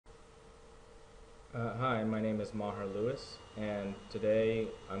Hi, my name is Maher Lewis, and today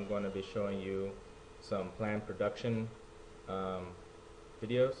I'm going to be showing you some planned production um,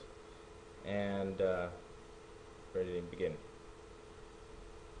 videos and ready to begin.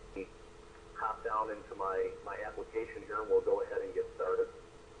 Hop down into my application here and we'll go ahead and get started.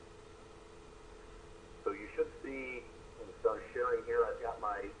 So you should see, when it's done sharing here, I've got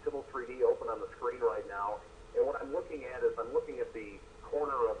my Civil 3D open on the screen right now. And what I'm looking at is I'm looking at the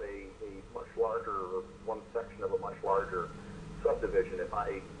corner of a much larger, or one section of a much larger subdivision. If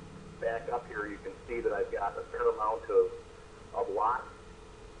I back up here, you can see that I've got a fair amount of lots.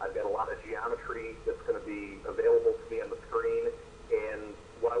 I've got a lot of geometry that's going to be available to me on the screen. And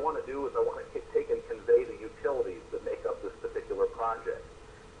what I want to do is I want to take and convey the utilities that make up this particular project.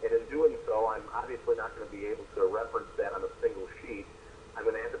 And in doing so, I'm obviously not going to be able to reference that on a single sheet. I'm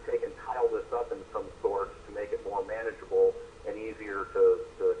going to have to take and tile this up in some sorts to make it more manageable and easier to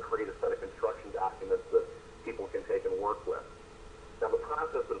create a set of construction documents that people can take and work with. Now, the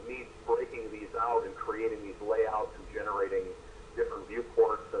process of me breaking these out and creating these layouts and generating different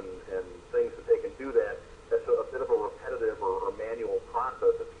viewports and things that they can do that's a bit of a repetitive or manual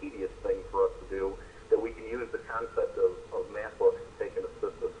process, a tedious thing for us to do, that we can use the concept of map books to take and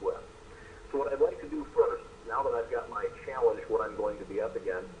assist us with. So what I'd like to do first, now that I've got my challenge, what I'm going to be up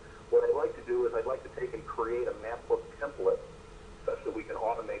against, what I'd like to do is I'd like to take and create a map book template such that we can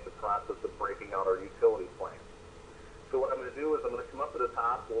automate the process of breaking out our utility plans. So what I'm going to do is I'm going to come up to the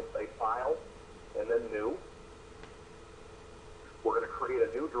top, we'll say File, and then New. We're going to create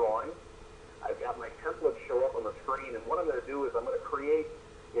a new drawing. I've got my template show up on the screen, and what I'm going to do is I'm going to create,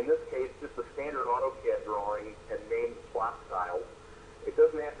 in this case, just a standard AutoCAD drawing and name plot styles. It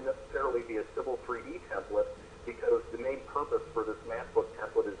doesn't have to necessarily be a Civil 3D template, because the main purpose for this matchbook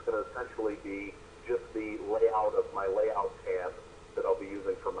template is going to essentially be just the layout of my layout tab that I'll be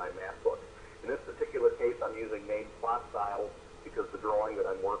using for my matchbook. In this particular case, I'm using named plot styles because the drawing that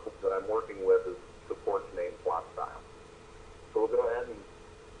I'm working with supports named plot style. So we'll go ahead and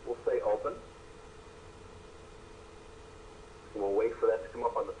we'll say open. We'll wait for that to come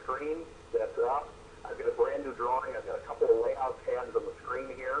up on the screen. That's up. I've got a brand new drawing. I've got a couple of layout tabs on the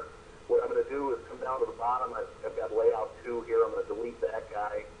screen here. What I'm going to do is come down to the bottom. I've got layout 2 here. I'm going to delete that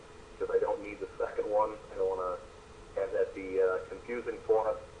guy because I don't need the second one. I don't want to have that be confusing for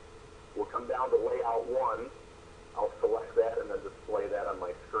us. We'll come down to layout 1. I'll select that and then display that on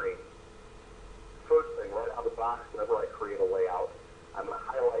my screen. First thing, right out of the box, whenever I create a layout, I'm going to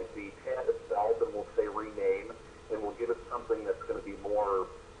highlight the tab itself and we'll say rename, and we'll give it something that's going to be more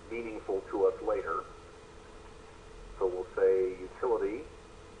meaningful to us later. So we'll say utility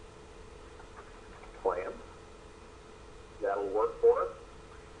plan. That'll work for us.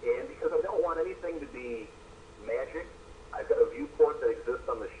 And because I don't want anything to be magic, I've got a viewport that exists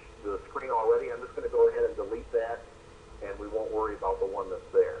on the screen already. I'm just going to go ahead and delete that, and we won't worry about the one that's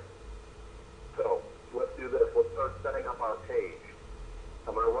there. So let's do this. Let's start setting up our page.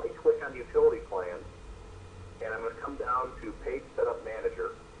 I'm going to right-click on Utility Plan, and I'm going to come down to Page Setup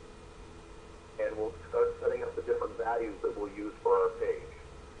Manager, and we'll start setting up the different values that we'll use for our page.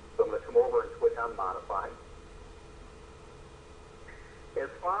 So I'm going to come over and click on Modify. As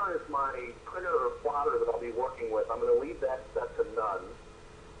far as my printer or plotter that I'll be working with, I'm going to leave that set to none.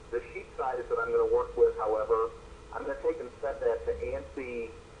 The sheet size that I'm going to work with, however, I'm going to take and set that to ANSI,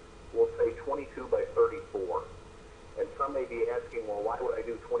 we'll say 22 by 34. And some may be asking, well, why would I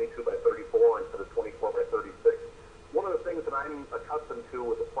do 22 by 34 instead of 24 by 36? One of the things that I'm accustomed to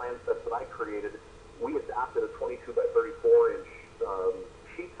with the plan sets that I created, we adopted a 22 by 34 inch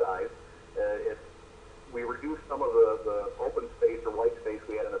sheet size. We reduced some of the open space or white space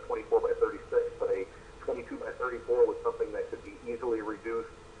we had in a 24 by 36, but a 22 by 34 was something that could be easily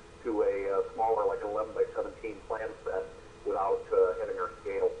reduced to a smaller, like an 11 by 17 plan set without having our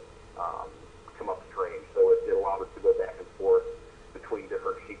scale come up strange. So it allowed us to go back and forth between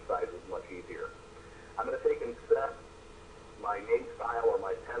different sheet sizes much easier. I'm going to take and set my name style or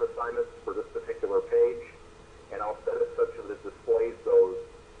my pen assignments for this particular page, and I'll set it such that it displays those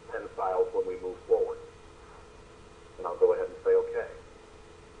pen styles when we move forward. And I'll go ahead and say OK.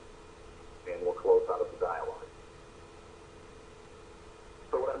 And we'll close out of the dialog.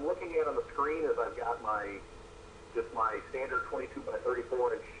 So what I'm looking at on the screen is I've got just my standard 22 by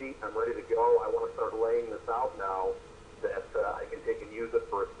 34 inch sheet. I'm ready to go. I want to start laying this out now that I can take and use it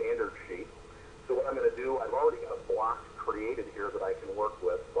for a standard sheet. So what I'm going to do, I've already got a block created here that I can work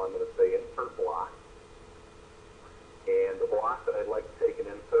with. So I'm going to say Insert Block. And the block that I'd like to take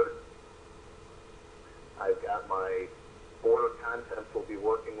and insert, I've got my border contents we'll be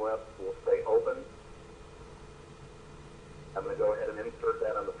working with. We'll say Open. I'm going to go ahead and insert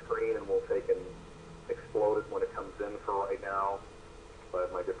that on the screen, and we'll take and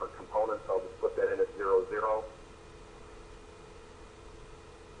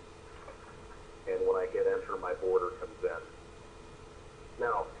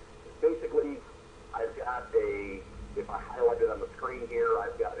if I highlight it on the screen here,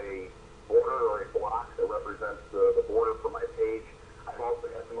 I've got a border or a block that represents the border for my page. I've also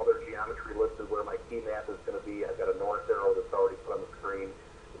got some other geometry listed where my key map is going to be. I've got a north arrow that's already put on the screen.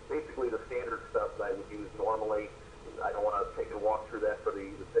 It's basically the standard stuff that I would use normally. I don't want to take and walk through that for the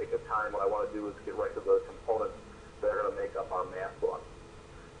sake of time. What I want to do is get right to the components that are going to make up our map book.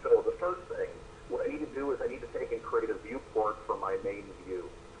 So the first thing, what I need to do is I need to take and create a viewport for my main view.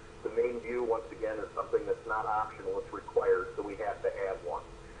 The main view, once again, is something that's not optional, it's required, so we have to add one.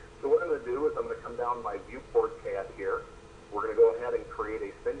 So what I'm going to do is I'm going to come down to my viewport tab here. We're going to go ahead and create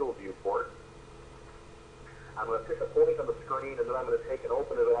a single viewport. I'm going to pick a point on the screen, and then I'm going to take and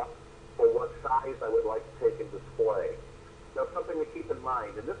open it up for what size I would like to take and display. Now, something to keep in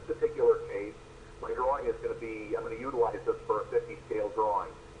mind, in this particular case, my drawing is going to be, I'm going to utilize this for a 50 scale drawing.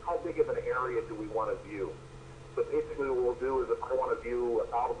 How big of an area do we want to view? So basically what we'll do is if I want to view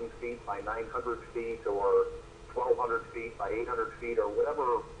 1,000 feet by 900 feet or 1,200 feet by 800 feet or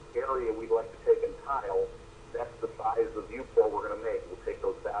whatever area we'd like to take and tile, that's the size of viewport we're going to make. We'll take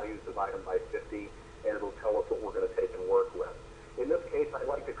those values, divide them by 50, and it'll tell us what we're going to take and work with. In this case,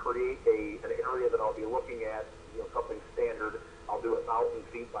 I'd like to create an area that I'll be looking at, something standard. I'll do 1,000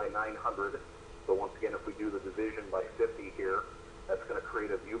 feet by 900. So once again, if we do the division by 50 here, that's going to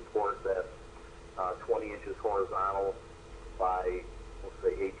create a viewport that's 20 inches horizontal by, let's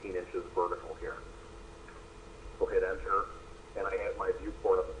say, 18 inches vertical here. So hit enter, and I have my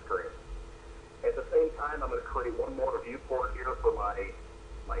viewport on the screen. At the same time, I'm going to create one more viewport here for my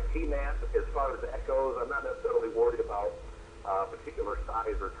key map. As far as that goes, I'm not necessarily worried about particular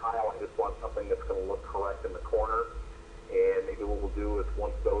size or tile. I just want something that's going to look correct in the corner. And maybe what we'll do is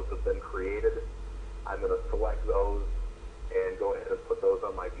once those have been created, I'm going to select those and go ahead and put those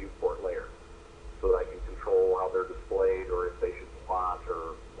on my viewport layer so that I can control how they're displayed or if they should plot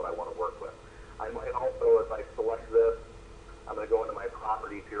or what I want to work with. I might also, as I select this, I'm going to go into my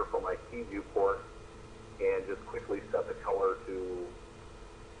properties here for my key viewport and just quickly set the color to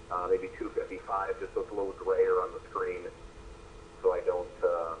maybe 255, just so it's a little grayer on the screen.